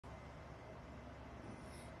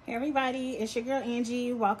Hey everybody, it's your girl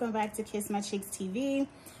Angie. Welcome back to Kiss My Cheeks TV.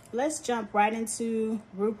 Let's jump right into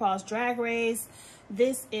RuPaul's Drag Race.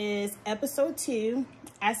 This is episode 2.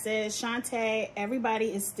 I said Shanty, everybody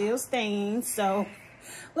is still staying, so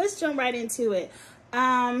let's jump right into it.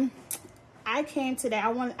 I came today.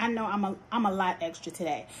 I know I'm a lot extra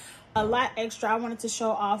today. A lot extra. I wanted to show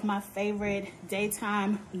off my favorite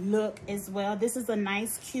daytime look as well. This is a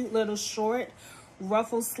nice, cute little short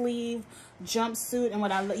ruffle sleeve jumpsuit,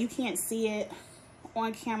 and you can't see it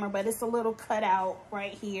on camera, but it's a little cutout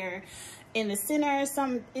right here in the center.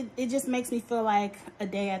 It just makes me feel like a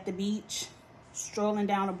day at the beach, strolling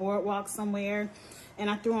down a boardwalk somewhere, and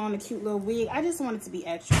I threw on a cute little wig. I just wanted to be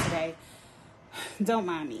extra today. Don't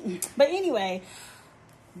mind me. But anyway,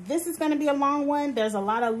 this is going to be a long one. There's a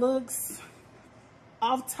lot of looks.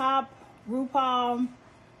 Off top, RuPaul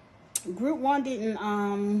Group 1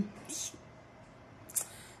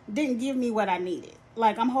 didn't give me what I needed.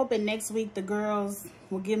 Like, I'm hoping next week the girls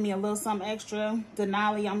will give me a little something extra.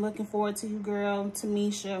 Denali, I'm looking forward to you, girl.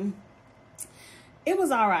 Tamisha. It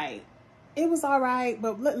was all right. It was all right,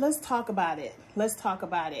 but let's talk about it. Let's talk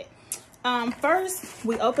about it. First,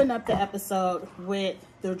 we opened up the episode with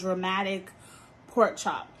the dramatic pork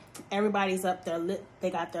chop. Everybody's up their lip. They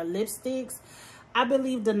got their lipsticks. I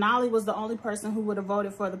believe Denali was the only person who would have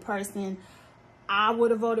voted for the person I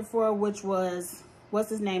would have voted for, which was, what's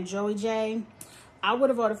his name, Joey J. I would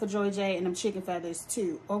have voted for Joey J and them chicken feathers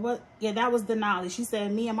too. Or what? Yeah, that was Denali. She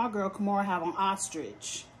said, me and my girl Kimora have on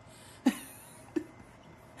ostrich.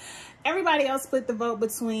 Everybody else split the vote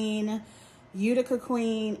between Utica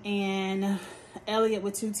Queen and Elliot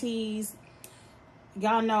with 2 T's.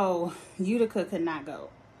 Y'all know Utica could not go.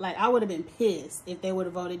 Like, I would have been pissed if they would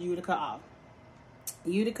have voted Utica off.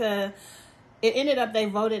 Utica, it ended up they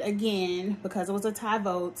voted again because it was a tie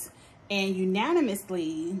vote, and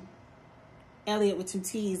unanimously Elliot with 2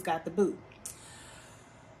 T's got the boot.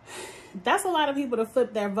 That's a lot of people to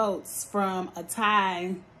flip their votes from a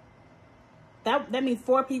tie. That means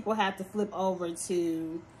 4 people had to flip over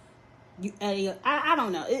to Elliot. I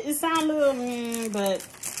don't know. It sounds a little, but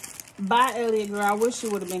bye, Elliot, girl. I wish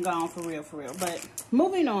you would have been gone for real, for real. But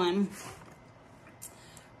moving on,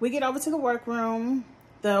 we get over to the workroom.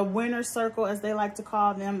 The winner circle, as they like to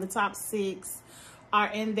call them, the top 6 are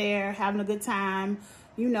in there having a good time.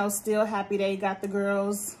 You know, still happy they got the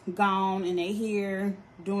girls gone and they here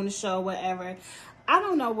doing the show, whatever. I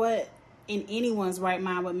don't know what in anyone's right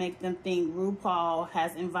mind would make them think RuPaul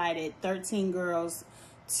has invited 13 girls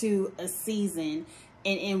to a season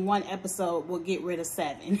and in one episode will get rid of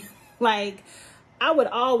 7. Like, I would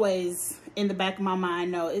always in the back of my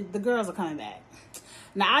mind know the girls are coming back.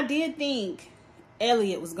 Now, I did think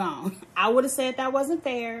Elliot was gone. I would have said that wasn't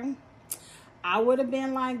fair. I would have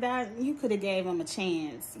been like that. You could have gave him a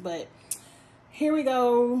chance. But here we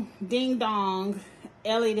go. Ding dong.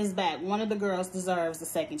 Elliot is back. One of the girls deserves a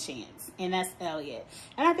second chance. And that's Elliot.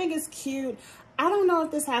 And I think it's cute. I don't know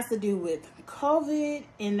if this has to do with COVID.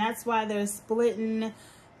 And that's why they're splitting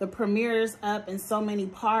the premieres up in so many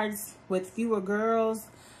parts with fewer girls.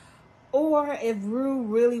 Or if Ru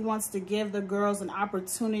really wants to give the girls an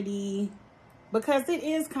opportunity. Because it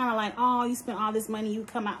is kind of like, oh, you spent all this money. You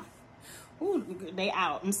come out. Ooh, they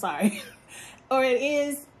out. I'm sorry. Or it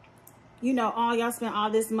is, you know, oh, y'all spent all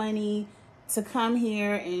this money to come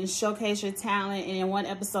here and showcase your talent, and in one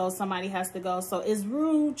episode somebody has to go. So is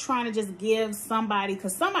Ru trying to just give somebody,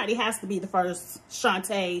 because somebody has to be the first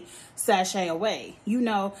Shanty sachet away. You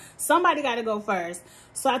know, somebody got to go first.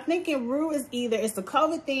 So I think Ru is either it's the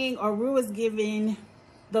COVID thing, or Ru is giving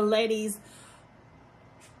the ladies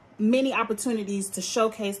many opportunities to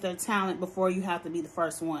showcase their talent before you have to be the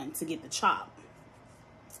first one to get the chop.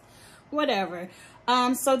 Whatever.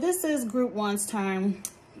 So this is Group 1's turn.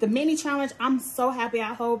 The mini challenge, I'm so happy.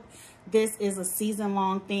 I hope this is a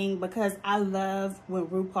season-long thing because I love when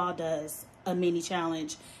RuPaul does a mini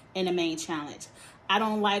challenge and a main challenge. I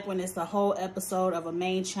don't like when it's a whole episode of a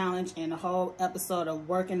main challenge and a whole episode of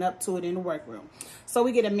working up to it in the workroom. So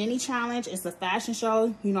we get a mini challenge. It's a fashion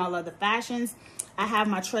show. You know I love the fashions. I have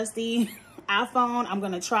my trusty iPhone. I'm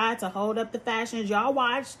going to try to hold up the fashions. Y'all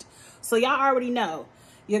watched, so y'all already know.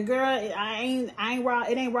 Your girl, I ain't Rob.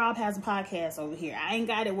 It ain't Rob Has a Podcast over here. I ain't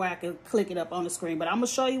got it where I can click it up on the screen, but I'm going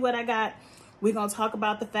to show you what I got. We're going to talk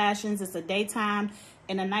about the fashions. It's a daytime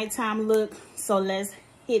and a nighttime look, so let's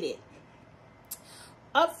hit it.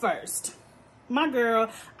 Up first, my girl,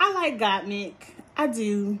 I like Gottmik. I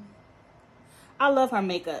do. I love her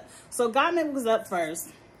makeup. So Gottmik was up first.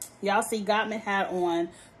 Y'all see Gottmik had on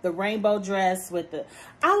the rainbow dress with the...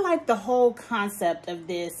 I like the whole concept of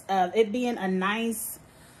this, of it being a nice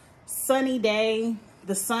sunny day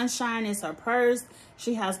The sunshine is her purse.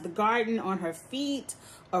 She has the garden on her feet,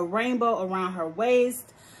 a rainbow around her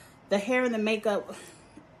waist. The hair and the makeup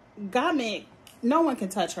got me. No one can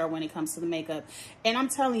touch her when it comes to the makeup. And I'm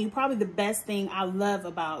telling you, probably the best thing I love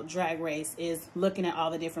about Drag Race is looking at all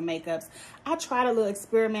the different makeups. I tried a little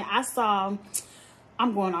experiment. I'm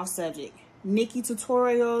going off subject. Nikki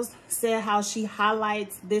Tutorials said how she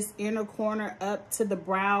highlights this inner corner up to the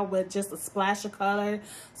brow with just a splash of color.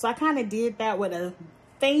 So I kind of did that with a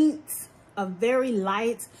very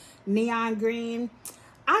light neon green.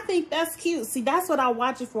 I think that's cute. See, that's what I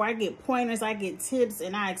watch it for. I get pointers, I get tips,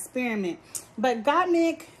 and I experiment. But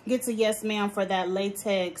Gottmik gets a yes ma'am for that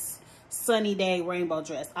latex sunny day rainbow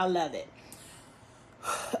dress. I love it.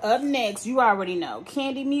 Up next, you already know,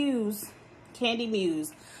 Candy Muse. Candy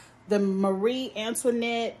Muse. The Marie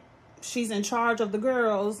Antoinette, she's in charge of the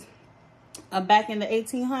girls back in the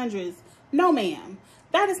 1800s. No, ma'am.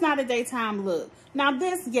 That is not a daytime look. Now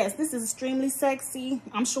this, yes, this is extremely sexy.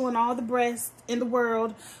 I'm showing all the breasts in the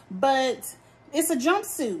world, but it's a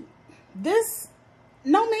jumpsuit. This,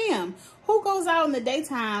 no ma'am. Who goes out in the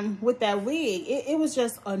daytime with that wig? It was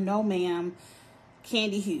just a no ma'am,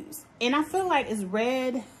 Candy Hughes. And I feel like it's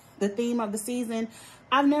red, the theme of the season.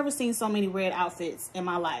 I've never seen so many red outfits in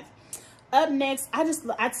my life. Up next, I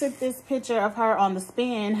took this picture of her on the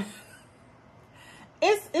spin.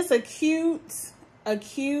 It's a cute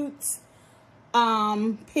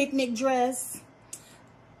picnic dress.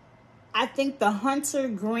 I think the hunter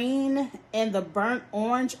green and the burnt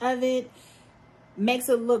orange of it makes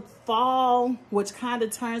it look fall, which kind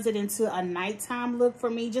of turns it into a nighttime look for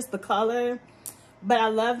me, just the color. But I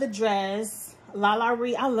love the dress. Lala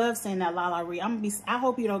Ree, I love saying that, Lala Ree. I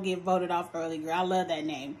hope you don't get voted off early, girl. I love that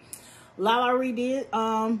name. Lala Ree did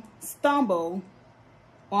stumble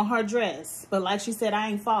on her dress, but like she said, I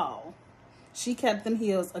ain't fall. She kept them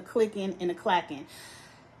heels a clicking and a clacking.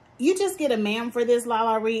 You just get a ma'am for this,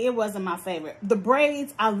 Lala Ree. It wasn't my favorite. The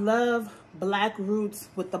braids, I love black roots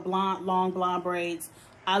with the blonde, long blonde braids.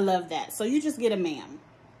 I love that. So you just get a ma'am.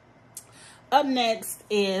 Up next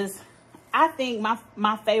is, I think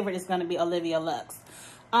my favorite is going to be Olivia Lux.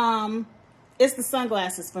 It's the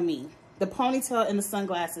sunglasses for me. The ponytail and the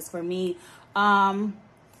sunglasses for me.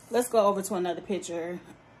 Let's go over to another picture.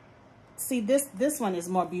 See, this one is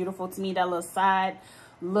more beautiful to me. That little side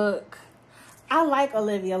look. I like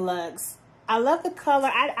Olivia Lux. I love the color.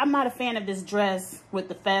 I'm not a fan of this dress with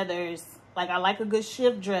the feathers. Like, I like a good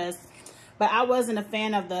shift dress, but I wasn't a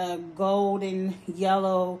fan of the golden,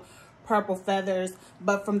 yellow, purple feathers.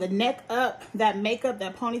 But from the neck up, that makeup,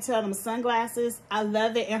 that ponytail, them sunglasses, I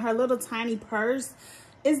love it. And her little tiny purse.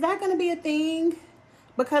 Is that going to be a thing?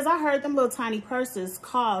 Because I heard them little tiny purses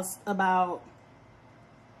cost about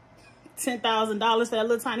 $10,000 for that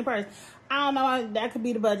little tiny purse. I don't know. That could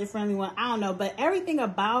be the budget-friendly one. I don't know. But everything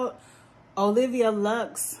about Olivia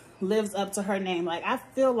Lux lives up to her name. Like, I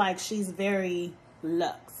feel like she's very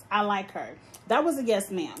Lux. I like her. That was a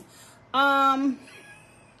yes, ma'am.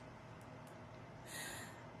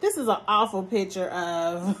 This is an awful picture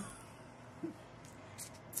of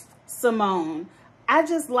Simone. I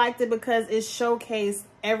just liked it because it showcased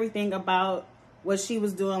everything about what she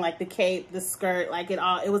was doing, like the cape, the skirt, like it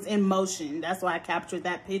was in motion. That's why I captured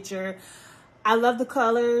that picture. I love the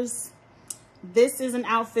colors. This is an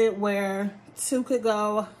outfit where two could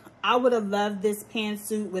go. I would have loved this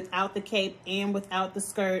pantsuit without the cape and without the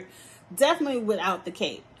skirt. Definitely without the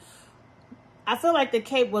cape. I feel like the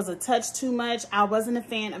cape was a touch too much. I wasn't a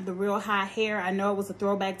fan of the real high hair. I know it was a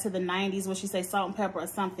throwback to the 90s when she say salt and pepper or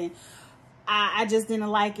something. I just didn't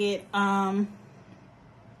like it.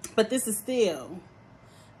 But this is still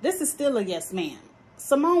a yes, ma'am.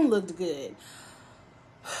 Simone looked good.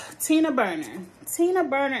 Tina Burner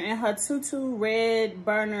in her tutu red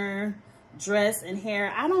burner dress and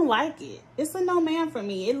hair. I don't like it. It's a no ma'am for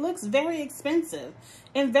me. It looks very expensive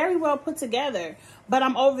and very well put together, but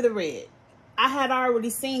I'm over the red. I had already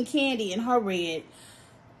seen Candy in her red.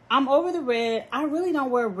 I'm over the red. I really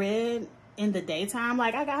don't wear red in the daytime.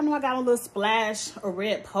 Like, I know I got a little splash of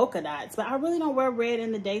red polka dots, but I really don't wear red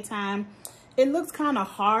in the daytime. It looks kind of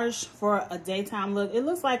harsh for a daytime look. It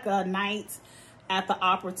looks like a night at the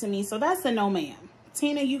opera to me. So that's a no ma'am.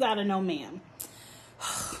 Tina, you got a no ma'am.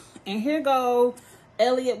 And here go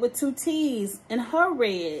Elliot with two T's in her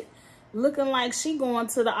red, looking like she going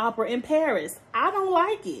to the opera in Paris. I don't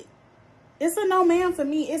like it. It's a no ma'am for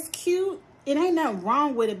me. It's cute. It ain't nothing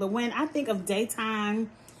wrong with it. But when I think of daytime,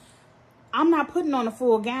 I'm not putting on a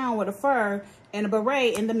full gown with a fur and a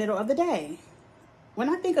beret in the middle of the day. When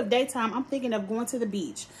I think of daytime, I'm thinking of going to the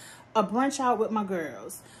beach, a brunch out with my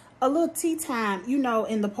girls, a little tea time, you know,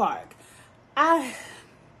 in the park.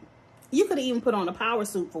 You could even put on a power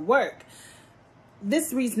suit for work.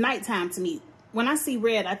 This reads nighttime to me. When I see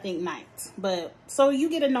red, I think night. But, so you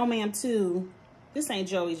get a no ma'am too. This ain't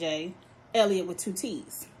Joey J. Elliott with 2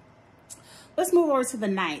 T's. Let's move over to the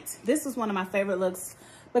night. This is one of my favorite looks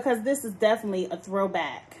because this is definitely a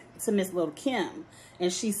throwback to Miss Little Kim.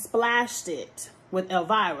 And she splashed it with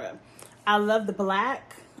Elvira. I love the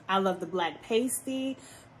black. I love the black pasty.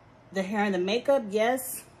 The hair and the makeup,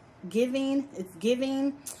 yes. Giving. It's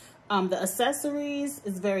giving. The accessories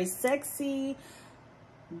is very sexy.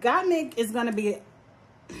 Gottmik is going to be...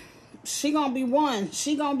 She going to be one.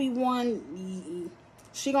 She going to be one...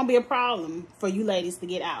 She going to be a problem for you ladies to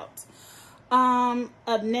get out.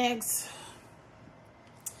 Up next,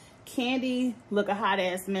 Candy look a hot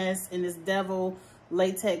ass mess in this devil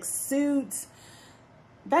latex suit.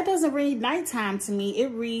 That doesn't read nighttime to me.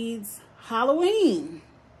 It reads Halloween.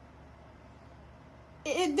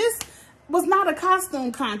 This was not a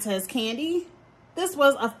costume contest, Candy. This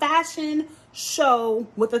was a fashion show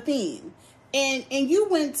with a theme. And you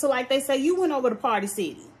went to, like they say, you went over to Party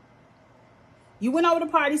City. You went over to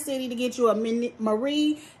Party City to get you a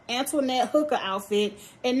Marie Antoinette hooker outfit,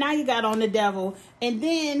 and now you got on the devil, and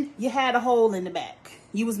then you had a hole in the back.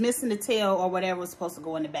 You was missing the tail or whatever was supposed to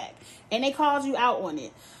go in the back, and they called you out on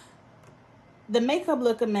it. The makeup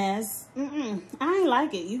look a mess. I ain't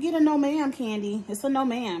like it. You get a no ma'am, Candy. It's a no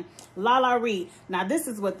ma'am. Lala Ree. Now this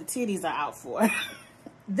is what the titties are out for.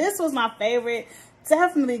 This was my favorite.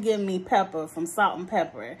 Definitely give me Pepper from Salt and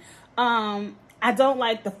Pepper. I don't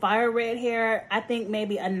like the fire red hair. I think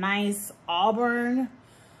maybe a nice auburn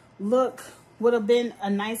look would have been a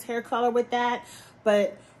nice hair color with that.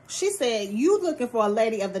 But she said, you looking for a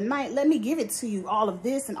lady of the night. Let me give it to you. All of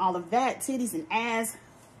this and all of that. Titties and ass.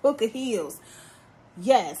 Hook of heels.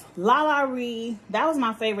 Yes. Lala Ree. That was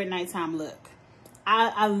my favorite nighttime look.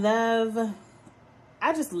 I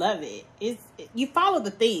just love it. You follow the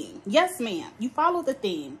theme. Yes, ma'am. You follow the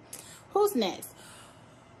theme. Who's next?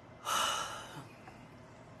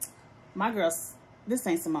 My girls, this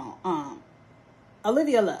ain't Simone.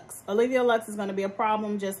 Olivia Lux. Olivia Lux is going to be a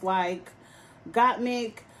problem just like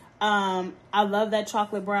Gottmik. I love that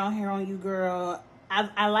chocolate brown hair on you, girl.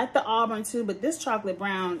 I like the auburn too, but this chocolate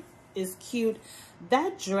brown is cute.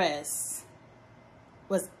 That dress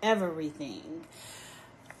was everything.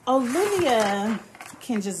 Olivia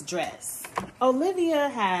can just dress. Olivia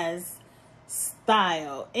has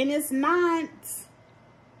style, and it's not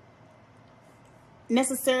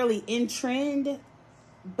necessarily in trend,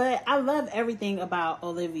 but I love everything about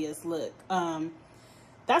Olivia's look.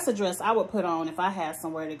 That's a dress I would put on if I had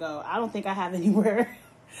somewhere to go. I don't think I have anywhere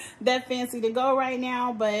that fancy to go right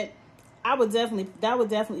now, but that would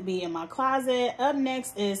definitely be in my closet. Up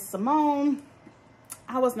next is Simone.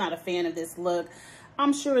 I was not a fan of this look.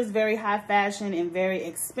 I'm sure it's very high fashion and very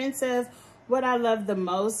expensive. What I love the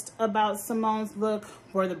most about Simone's look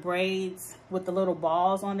were the braids with the little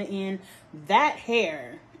balls on the end. That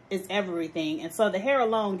hair is everything. And so the hair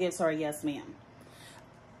alone gives her a yes, ma'am.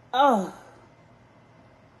 Oh,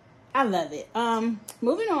 I love it.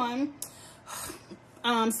 Moving on.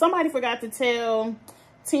 Somebody forgot to tell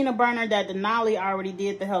Tina Burner that Denali already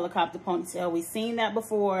did the helicopter ponytail. We've seen that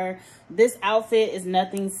before. This outfit is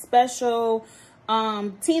nothing special.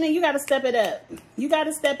 Tina, you got to step it up. You got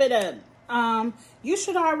to step it up. You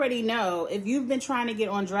should already know, if you've been trying to get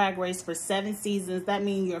on Drag Race for 7 seasons, that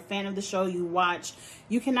means you're a fan of the show, you watch.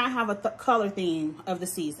 You cannot have a color theme of the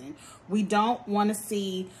season. We don't want to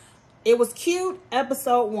see, it was cute,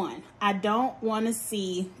 episode 1. I don't want to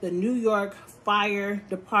see the New York Fire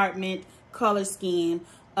Department color scheme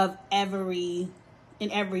of in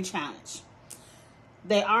every challenge.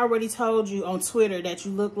 They already told you on Twitter that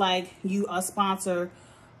you look like you a sponsor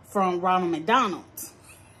from Ronald McDonald's.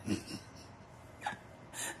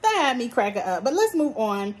 That had me cracking up. But let's move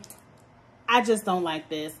on. I just don't like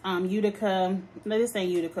this. Utica. No, this ain't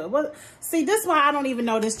Utica. Well, see, this is why I don't even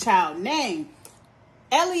know this child name.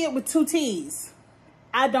 Elliott with 2 T's.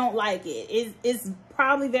 I don't like it. It's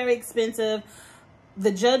probably very expensive.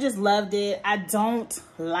 The judges loved it. I don't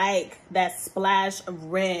like that splash of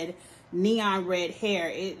red, neon red hair.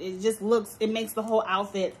 It just looks, it makes the whole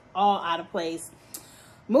outfit all out of place.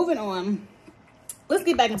 Moving on. Let's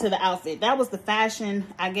get back into the outfit. That was the fashion.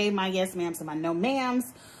 I gave my yes ma'ams and my no ma'ams.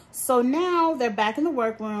 So now they're back in the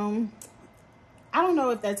workroom. I don't know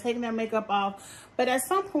if they're taking their makeup off, but at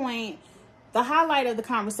some point, the highlight of the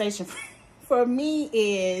conversation for me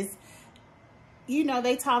is, you know,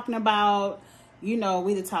 they talking about, you know,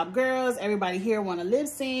 we the top girls. Everybody here want to lip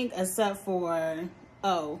sync except for,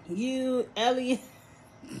 oh, you, Elliott.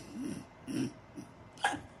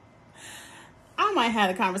 I might have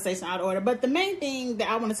a conversation out of order, but the main thing that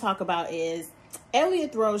I want to talk about is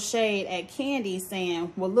Elliot throws shade at Candy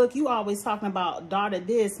saying, well, look, you always talking about daughter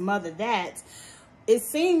this, mother that. It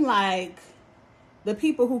seemed like the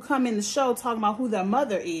people who come in the show talking about who their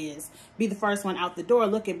mother is be the first one out the door.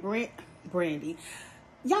 Look at Brandy.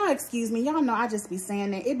 Y'all excuse me. Y'all know I just be saying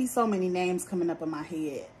that. It be so many names coming up in my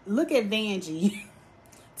head. Look at Vanjie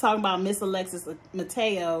talking about Miss Alexis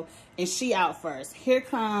Mateo, and she out first. Here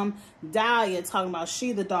come Dahlia talking about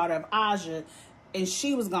she the daughter of Aja, and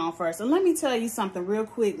she was gone first. And let me tell you something real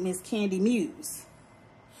quick, Miss Candy Muse.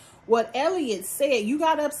 What Elliot said, you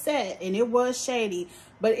got upset, and it was shady,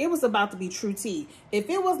 but it was about to be true tea. If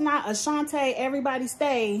it was not a Shanty Everybody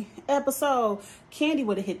Stay episode, Candy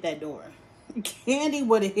would have hit that door. Candy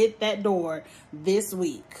would have hit that door this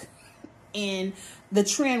week, and the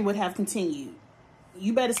trend would have continued.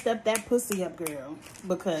 You better step that pussy up, girl,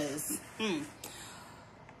 because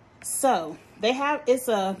so they have, it's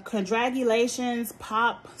a congratulations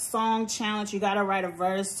pop song challenge. You gotta write a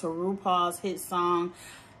verse to RuPaul's hit song.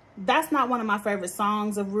 That's not one of my favorite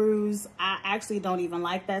songs of Ru's. I actually don't even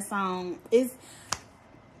like that song. It's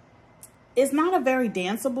not a very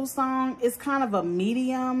danceable song. It's kind of a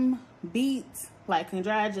medium beat, like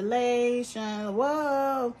congratulations,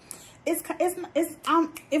 whoa. If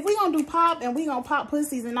we gonna do pop and we gonna pop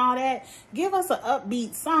pussies and all that, give us an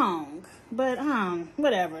upbeat song. But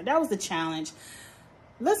whatever. That was the challenge.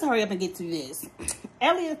 Let's hurry up and get through this.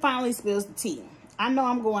 Elliot finally spills the tea. I know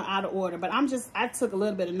I'm going out of order, but I took a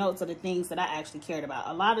little bit of notes of the things that I actually cared about.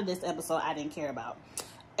 A lot of this episode I didn't care about.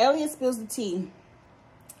 Elliot spills the tea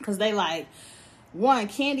because they like, one,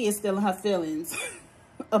 Candy is still in her feelings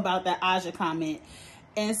about that Aja comment.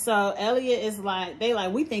 And so Elliot is like, they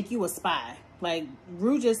like, we think you a spy. Like,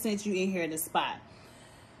 Ru just sent you in here to spy.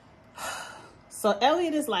 So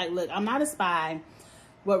Elliot is like, look, I'm not a spy.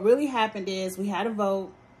 What really happened is we had a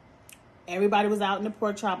vote. Everybody was out in the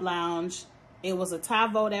pork chop lounge. It was a tie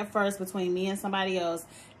vote at first between me and somebody else.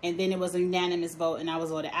 And then it was a unanimous vote and I was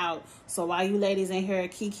voted out. So while you ladies in here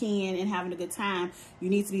kikiing and having a good time, you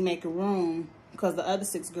need to be making room because the other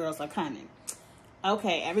 6 girls are coming.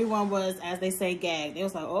 Okay, everyone was, as they say, gagged. They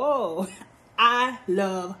was like, oh, I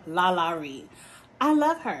love Lala Reed. I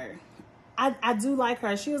love her. I do like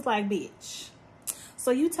her. She was like, bitch.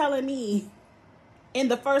 So you telling me in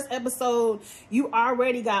the first episode, you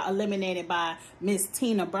already got eliminated by Miss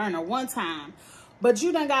Tina Burner one time, but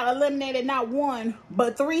you done got eliminated not 1,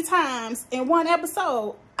 but 3 times in one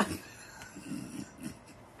episode. I'm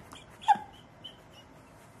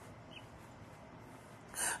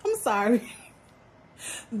sorry.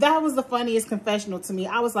 That was the funniest confessional to me.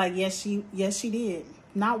 I was like, yes, she did.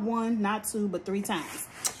 Not 1, not 2, but 3 times.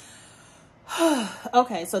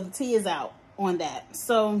 Okay, so the tea is out on that.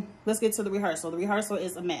 So let's get to the rehearsal. The rehearsal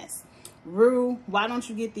is a mess. Ru, why don't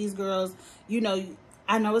you get these girls, you know,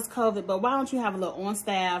 I know it's COVID, but why don't you have a little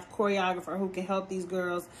on-staff choreographer who can help these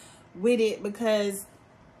girls with it? Because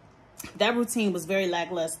that routine was very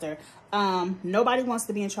lackluster. Nobody wants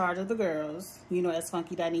to be in charge of the girls. You know, as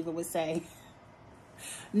Funky Dineva would say.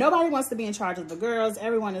 Nobody wants to be in charge of the girls.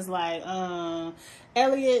 Everyone is like,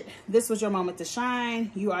 Elliot, this was your moment to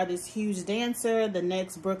shine. You are this huge dancer, the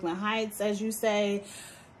next Brooklyn Heights, as you say.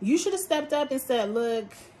 You should have stepped up and said, look,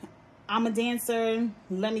 I'm a dancer.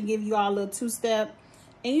 Let me give you all a little 2-step.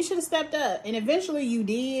 And you should have stepped up. And eventually you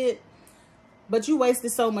did. But you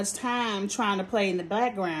wasted so much time trying to play in the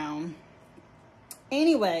background.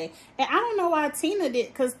 Anyway, and I don't know why Tina did,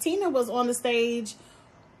 because Tina was on the stage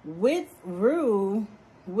with Ru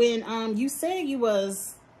when you said you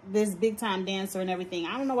was this big time dancer and everything.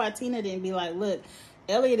 I don't know why Tina didn't be like, look,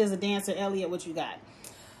 Elliot is a dancer. Elliot, what you got?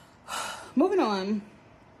 Moving on.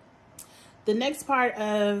 The next part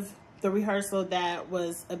of the rehearsal that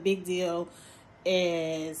was a big deal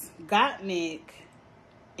is Gottmik,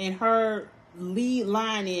 and her lead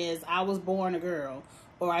line is, I was born a girl,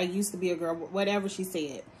 or I used to be a girl, whatever she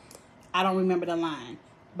said. I don't remember the line.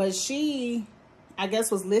 But she, I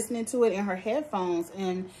guess, was listening to it in her headphones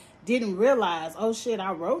and didn't realize, oh shit,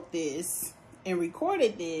 I wrote this and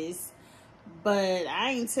recorded this, but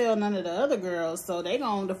I ain't tell none of the other girls. So they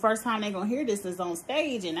gon', the first time they gonna hear this is on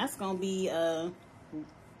stage, and that's gonna be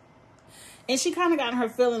and she kind of got in her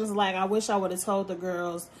feelings like, I wish I would have told the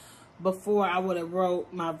girls before I would have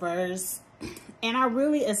wrote my verse. And I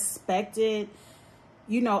really expected,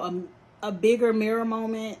 you know, a bigger mirror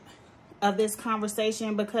moment of this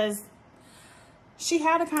conversation, because she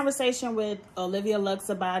had a conversation with Olivia Lux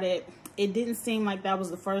about it. It didn't seem like that was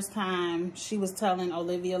the first time she was telling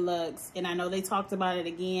Olivia Lux. And I know they talked about it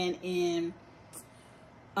again in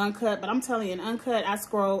Uncut. But I'm telling you, in Uncut, I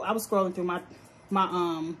was scrolling through my my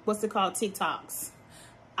what's it called, TikToks.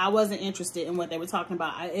 I wasn't interested in what they were talking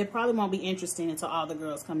about. It probably won't be interesting until all the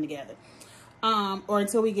girls come together, or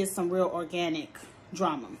until we get some real organic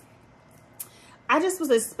drama. I just was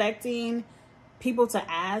expecting people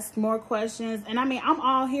to ask more questions, and I mean, I'm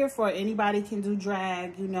all here for it. Anybody can do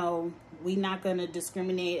drag, you know. We not gonna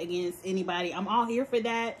discriminate against anybody. I'm all here for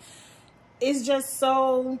that. It's just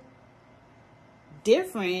so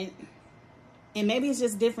different, and maybe it's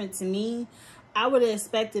just different to me. I would have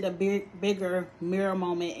expected a bigger mirror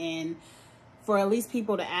moment, and for at least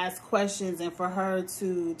people to ask questions and for her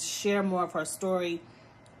to share more of her story.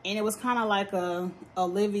 And it was kind of like a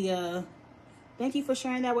Olivia, thank you for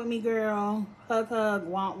sharing that with me, girl. Hug, hug,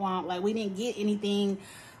 womp, womp. Like, we didn't get anything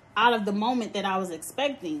out of the moment that I was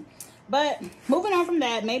expecting. But moving on from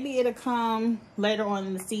that, maybe it'll come later on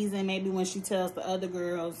in the season. Maybe when she tells the other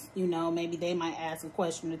girls, you know, maybe they might ask a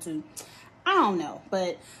question or two. I don't know.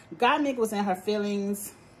 But Gottmik was in her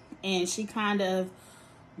feelings, and she kind of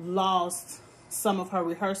lost some of her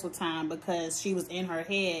rehearsal time because she was in her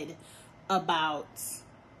head about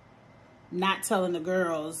not telling the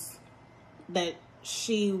girls that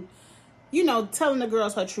she, you know, telling the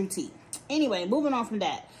girls her true tea. Anyway, moving on from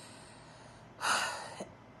that.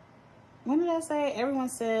 When did I say? Everyone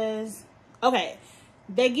says, okay,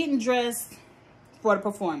 they're getting dressed for the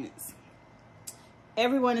performance.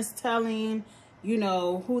 Everyone is telling, you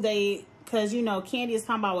know, who they, because, you know, Candy is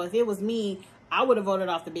talking about, well, if it was me, I would have voted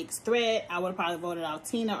off the biggest threat. I would have probably voted out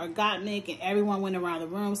Tina or Gottmik, and everyone went around the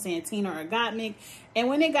room saying Tina or Gottmik. And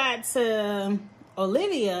when it got to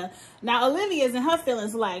Olivia, now Olivia's in her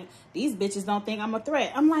feelings like, these bitches don't think I'm a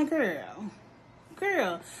threat. I'm like, girl.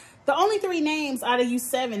 The only 3 names out of you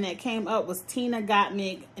 7 that came up was Tina,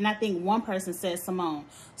 Gottmik, and I think one person said Simone.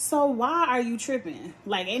 So why are you tripping?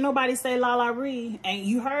 Like, ain't nobody say Lala Ree, and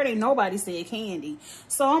you heard ain't nobody said Candy.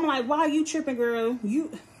 So I'm like, why are you tripping, girl?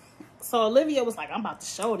 So Olivia was like, I'm about to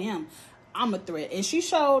show them I'm a threat. And she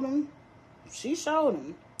showed them. She showed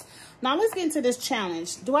them. Now let's get into this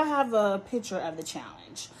challenge. Do I have a picture of the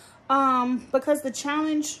challenge? Because the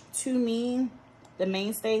challenge, to me, the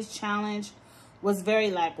main stage challenge, was very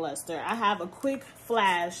lackluster. I have a quick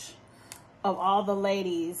flash of all the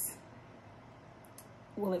ladies.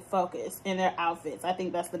 Will it focus? In their outfits. I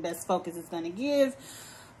think that's the best focus it's going to give.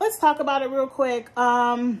 Let's talk about it real quick.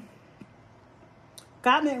 Gottmik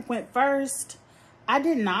went first. I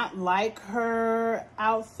did not like her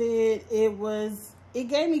outfit. It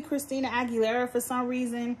gave me Christina Aguilera for some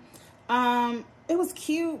reason. It was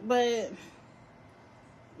cute, but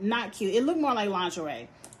not cute. It looked more like lingerie.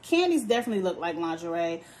 Candy's definitely looked like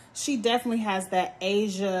lingerie. She definitely has that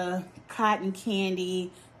Asia cotton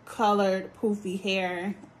candy colored poofy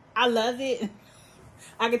hair. I love it.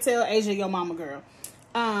 I could tell Asia your mama girl.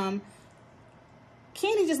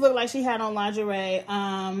 Candy just looked like she had on lingerie.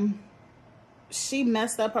 She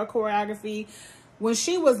messed up her choreography. When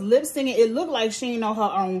she was lip singing, it looked like she didn't know her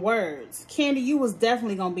own words. Candy, you was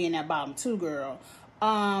definitely gonna be in that bottom too, girl.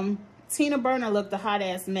 Tina Burner looked a hot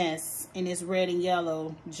ass mess in this red and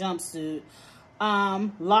yellow jumpsuit.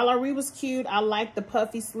 Lala Ree was cute. I liked the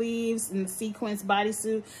puffy sleeves and the sequins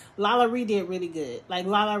bodysuit. Lala Ree did really good. Like,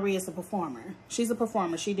 Lala Ree is a performer. She's a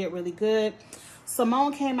performer. She did really good.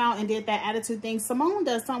 Simone came out and did that attitude thing. Simone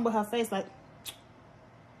does something with her face, like,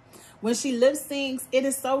 when she lip syncs, it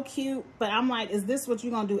is so cute. But I'm like, is this what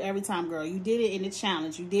you're going to do every time, girl? You did it in the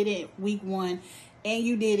challenge. You did it week 1. And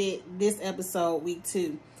you did it this episode, week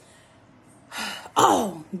 2.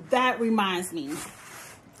 Oh, that reminds me.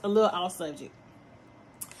 A little off subject.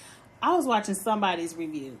 I was watching somebody's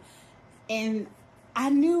review. And I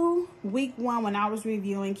knew week 1 when I was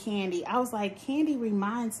reviewing Candy. I was like, Candy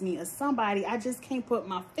reminds me of somebody. I just can't put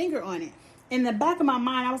my finger on it. In the back of my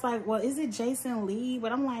mind, I was like, well, is it Jason Lee?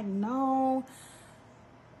 But I'm like, no.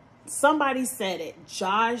 Somebody said it.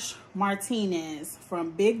 Josh Martinez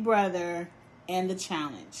from Big Brother and The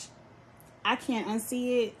Challenge. I can't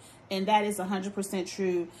unsee it. And that is 100%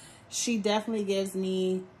 true. She definitely gives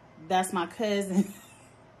me, that's my cousin.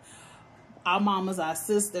 Our mamas, our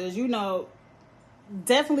sisters. You know,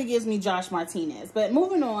 definitely gives me Josh Martinez. But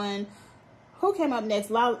moving on. Who came up next?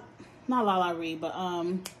 Not Lala Ree, but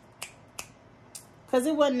because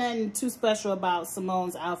it wasn't nothing too special about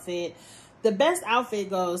Simone's outfit. The best outfit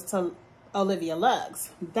goes to Olivia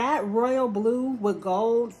Lux. That royal blue with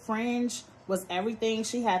gold fringe was everything.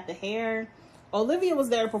 She had the hair. Olivia was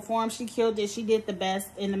there to perform. She killed it. She did the best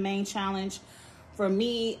in the main challenge. For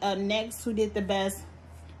me, next who did the best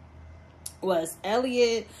was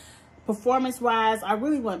Elliot. Performance-wise, I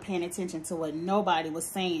really wasn't paying attention to what nobody was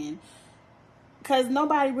saying. Because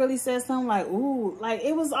nobody really said something like, ooh, like,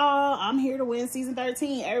 it was all, I'm here to win season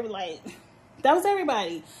 13. Everybody, like, that was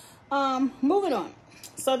everybody. Moving on.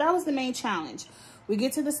 So that was the main challenge. We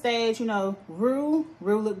get to the stage, you know, Ru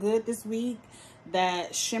looked good this week.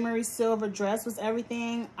 That shimmery silver dress was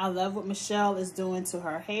everything. I love what Michelle is doing to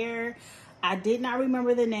her hair. I did not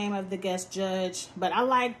remember the name of the guest judge, but I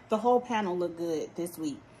like the whole panel looked good this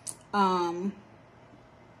week.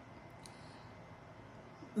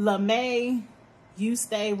 LeMay, You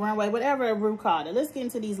Stay, Runway, whatever Ru called it. Let's get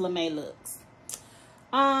into these LeMay looks.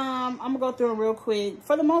 I'm gonna go through them real quick.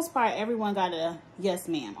 For the most part, everyone got a yes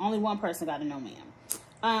ma'am. Only one person got a no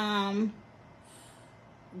ma'am.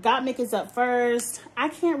 Gottmik is up first. I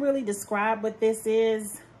can't really describe what this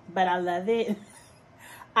is, but I love it.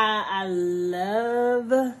 I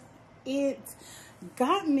love it.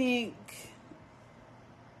 Gottmik,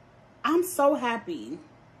 I'm so happy.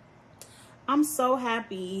 I'm so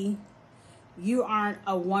happy you aren't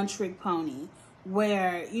a one-trick pony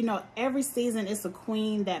where, you know, every season it's a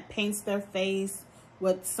queen that paints their face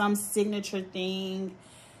with some signature thing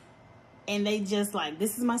and they just like,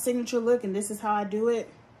 this is my signature look and this is how I do it.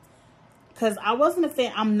 Because I wasn't a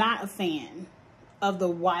fan. I'm not a fan of the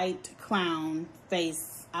white clown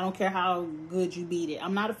face. I don't care how good you beat it.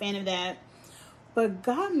 I'm not a fan of that. But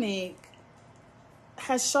Gottmik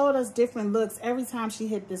has showed us different looks every time she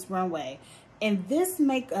hit this runway. And this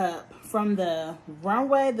makeup from the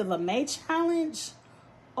runway, the LeMay challenge,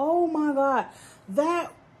 oh my God.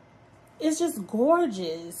 That is just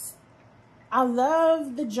gorgeous. I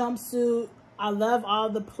love the jumpsuit. I love all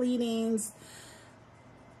the pleatings.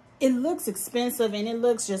 It looks expensive and it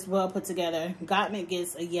looks just well put together. Gottmik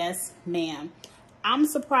gets a yes, ma'am. I'm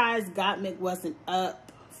surprised Gottmik wasn't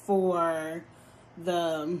up for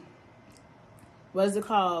the, what is it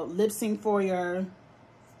called? Lip sync for your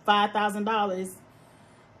 $5,000.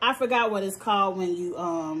 I forgot what it's called when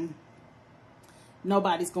you,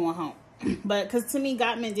 nobody's going home. But because to me,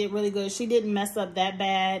 Gottmik did really good. She didn't mess up that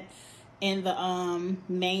bad in the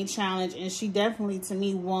main challenge. And she definitely, to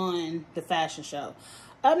me, won the fashion show.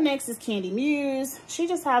 Up next is Candy Muse. She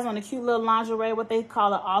just has on a cute little lingerie, what they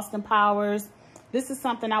call it, Austin Powers. This is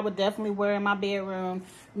something I would definitely wear in my bedroom.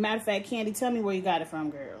 Matter of fact, Candy, tell me where you got it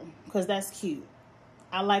from, girl. Because that's cute.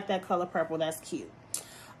 I like that color purple. That's cute.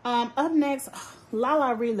 Up next,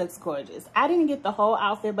 Lala Ree looks gorgeous. I didn't get the whole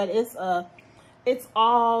outfit, but it's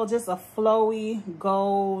all just a flowy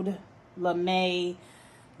gold LeMay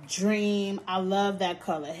dream. I love that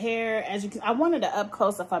color hair. As you can, I wanted to up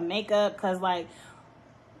close of her makeup because, like,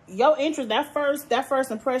 your interest, that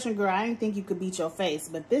first impression, girl, I didn't think you could beat your face,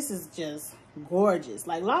 but this is just gorgeous.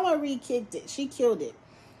 Like, Lala Ree kicked it. She killed it.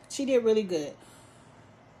 She did really good.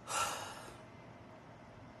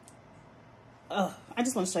 I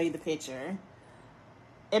just want to show you the picture.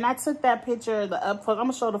 And I took that picture, the up close. I'm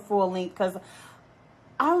going to show the full length because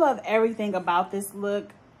I love everything about this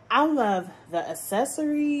look. I love the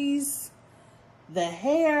accessories, the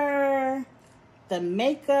hair, the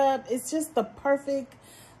makeup. It's just the perfect,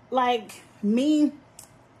 like, me.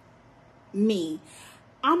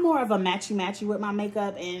 I'm more of a matchy with my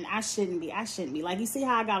makeup, and I shouldn't be. Like, you see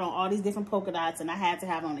how I got on all these different polka dots, and I had to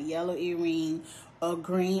have on a yellow earring, a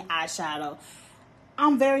green eyeshadow.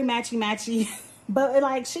 I'm very matchy. But,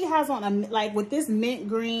 like, she has on, a like, with this mint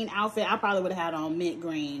green outfit, I probably would have had on mint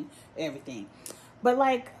green, everything. But,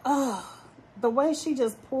 like, the way she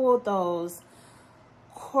just pulled those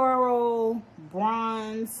coral,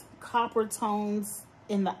 bronze, copper tones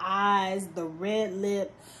in the eyes, the red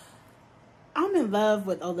lip. I'm in love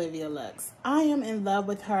with Olivia Lux. I am in love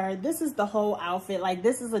with her. This is the whole outfit. Like,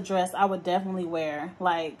 this is a dress I would definitely wear,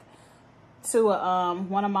 like, to a,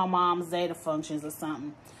 one of my mom's Zeta functions or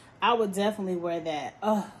something. I would definitely wear that.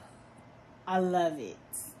 Oh, I love it.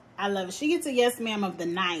 I love it. She gets a yes ma'am of the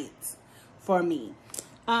night for me.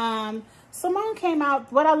 Simone came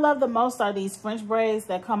out. What I love the most are these French braids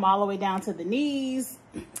that come all the way down to the knees.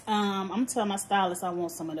 I'm telling my stylist I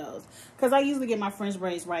want some of those. Because I usually get my French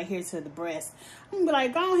braids right here to the breast. I'm going to be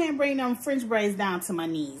like, go ahead and bring them French braids down to my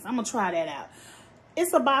knees. I'm going to try that out.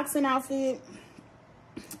 It's a boxing outfit.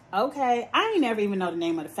 Okay. I ain't never even know the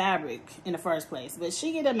name of the fabric in the first place. But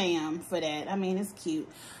she get a ma'am for that. I mean, it's cute.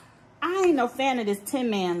 I ain't no fan of this Tin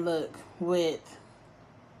Man look with,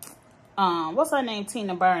 what's her name?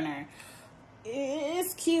 Tina Burner.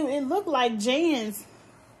 It's cute. It looked like Jan's.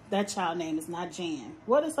 That child name is not Jan.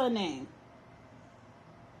 What is her name?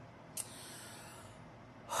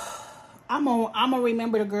 I'm gonna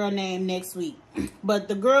remember the girl name next week. But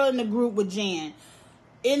the girl in the group with Jan,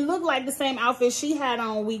 it looked like the same outfit she had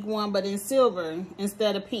on week 1, but in silver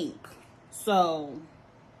instead of pink. So,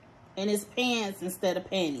 and it's pants instead of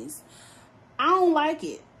panties. I don't like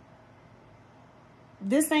it.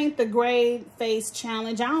 This ain't the grade face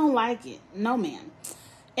challenge. I don't like it. No, ma'am.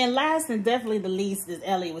 And last and definitely the least is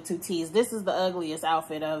Elliot with 2 T's. This is the ugliest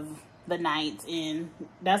outfit of the night, and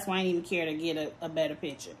that's why I didn't even care to get a better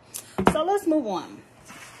picture. So let's move on.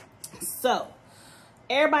 So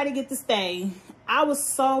everybody get to stay. I was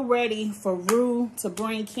so ready for Ru to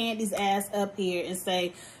bring Candy's ass up here and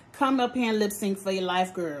say, come up here and lip sync for your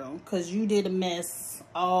life, girl, because you did a mess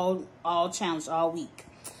all challenge all week.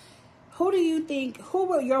 Who do you think, who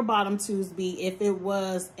would your bottom 2s be if it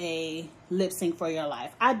was a lip sync for your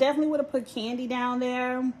life? I definitely would have put Candy down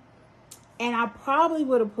there. And I probably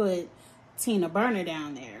would have put Tina Burner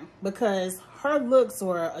down there because her looks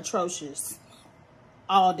were atrocious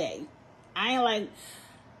all day. I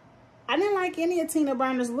didn't like any of Tina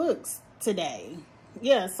Burner's looks today.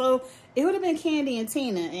 Yeah, so it would have been Candy and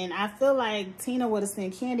Tina. And I feel like Tina would have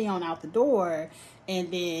sent Candy on out the door.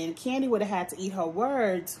 And then Candy would have had to eat her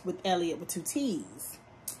words with Elliot with 2 T's.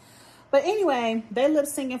 But anyway, they lip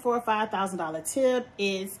syncing for a $5,000 tip.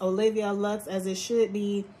 It's Olivia Lux, as it should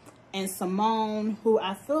be, and Simone, who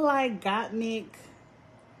I feel like Gottmik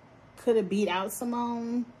could have beat out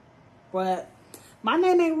Simone. But my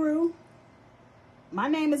name ain't Ru. My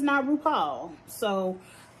name is not RuPaul. So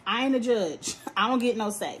I ain't a judge. I don't get no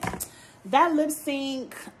say. That lip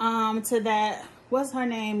sync to that, what's her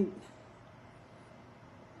name?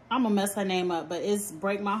 I'm gonna mess her name up, but it's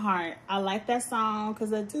Break My Heart. I like that song because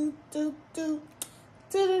the do do do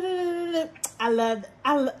do do do do.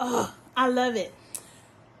 I love it.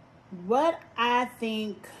 What I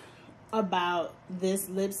think about this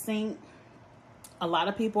lip sync, a lot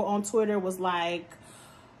of people on Twitter was like,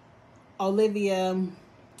 Olivia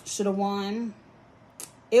should have won.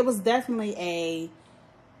 It was definitely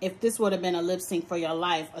if this would have been a lip sync for your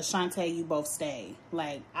life, a Shanty, you both stay.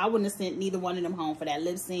 Like, I wouldn't have sent neither one of them home for that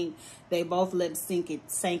lip sync. They both lip sync it,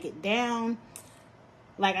 sank it down.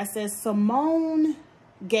 Like I said, Simone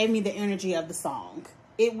gave me the energy of the song.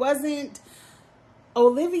 It wasn't,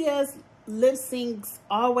 Olivia's lip syncs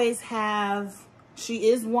always have, she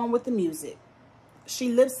is one with the music. She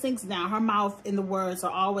lip syncs down. Her mouth and the words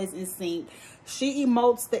are always in sync. She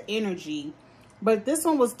emotes the energy. But this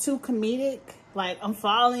one was too comedic. Like, I'm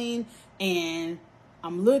falling and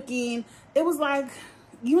I'm looking. It was like,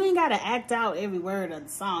 you ain't got to act out every word of the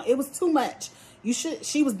song. It was too much.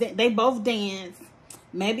 They both danced.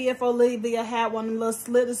 Maybe if Olivia had one of them little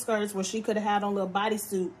slither skirts where she could have had on a little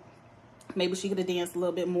bodysuit, maybe she could have danced a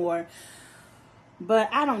little bit more. But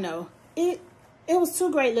I don't know. It was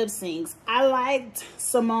 2 great lip syncs. I liked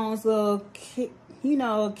Simone's little,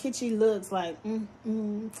 kitschy looks. Like,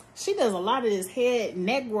 she does a lot of this head,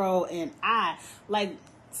 neck roll, and eye. Like,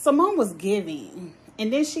 Simone was giving.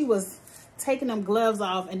 And then she was taking them gloves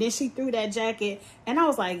off. And then she threw that jacket. And I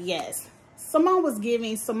was like, yes. Simone was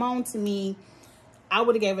giving. Simone, to me, I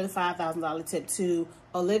would have gave her the $5,000 tip too.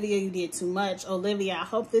 Olivia, you did too much. Olivia, I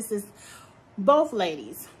hope this is both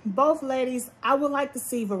ladies. Both ladies, I would like to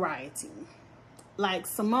see variety. Like,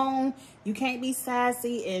 Simone, you can't be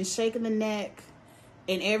sassy and shaking the neck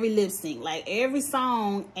in every lip sync. Like, every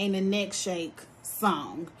song ain't a neck shake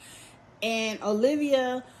song. And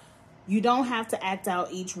Olivia, you don't have to act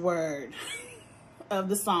out each word of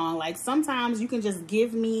the song. Like, sometimes you can just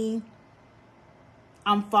give me,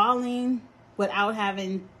 I'm falling, without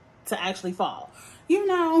having to actually fall.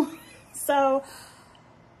 So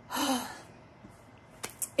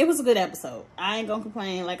it was a good episode. I ain't gonna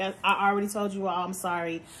complain. Like I already told you all, I'm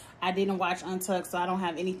sorry. I didn't watch Untucked, so I don't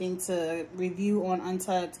have anything to review on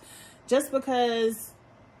Untucked. Just because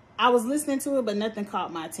I was listening to it, but nothing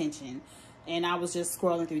caught my attention. And I was just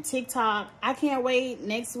scrolling through TikTok. I can't wait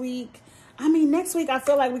next week. Next week I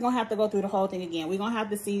feel like we're going to have to go through the whole thing again. We're going to have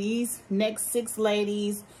to see these next 6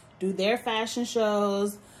 ladies do their fashion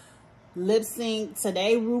shows, lip sync to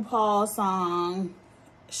their RuPaul's song.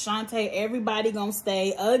 Shanty, everybody gonna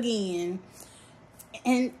stay again.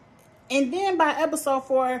 And then by episode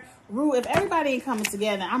 4, Ru, if everybody ain't coming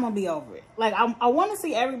together, I'm gonna be over it. Like, I want to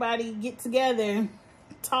see everybody get together,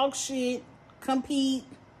 talk shit, compete.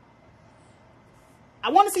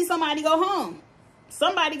 I want to see somebody go home.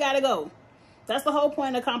 Somebody gotta go. That's the whole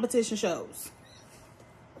point of competition shows.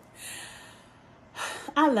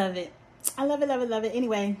 I love it. I love it, love it, love it.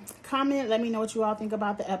 Anyway, comment. Let me know what you all think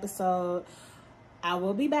about the episode. I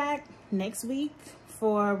will be back next week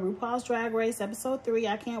for RuPaul's Drag Race episode 3.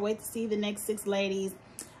 I can't wait to see the next 6 ladies.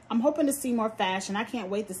 I'm hoping to see more fashion. I can't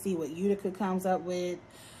wait to see what Utica comes up with.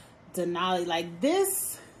 Denali. Like,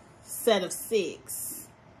 this set of 6.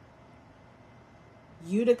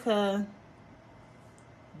 Utica,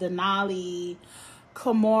 Denali,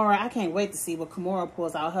 Kimora. I can't wait to see what Kimora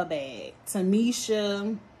pulls out her bag.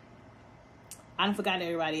 Tamisha. I done forgot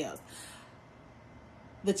everybody else.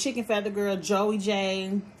 The Chicken Feather Girl, Joey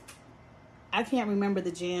J. I can't remember the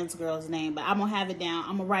Jan's girl's name, but I'm going to have it down.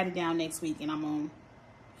 I'm going to write it down next week, and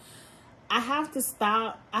I have to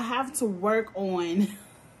stop. I have to work on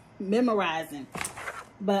memorizing.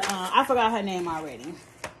 But I forgot her name already.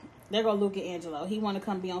 There go Luke and Angelo. He want to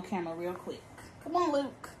come be on camera real quick. Come on,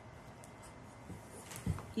 Luke.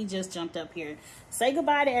 He just jumped up here. Say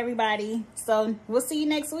goodbye to everybody. So we'll see you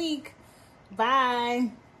next week.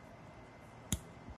 Bye.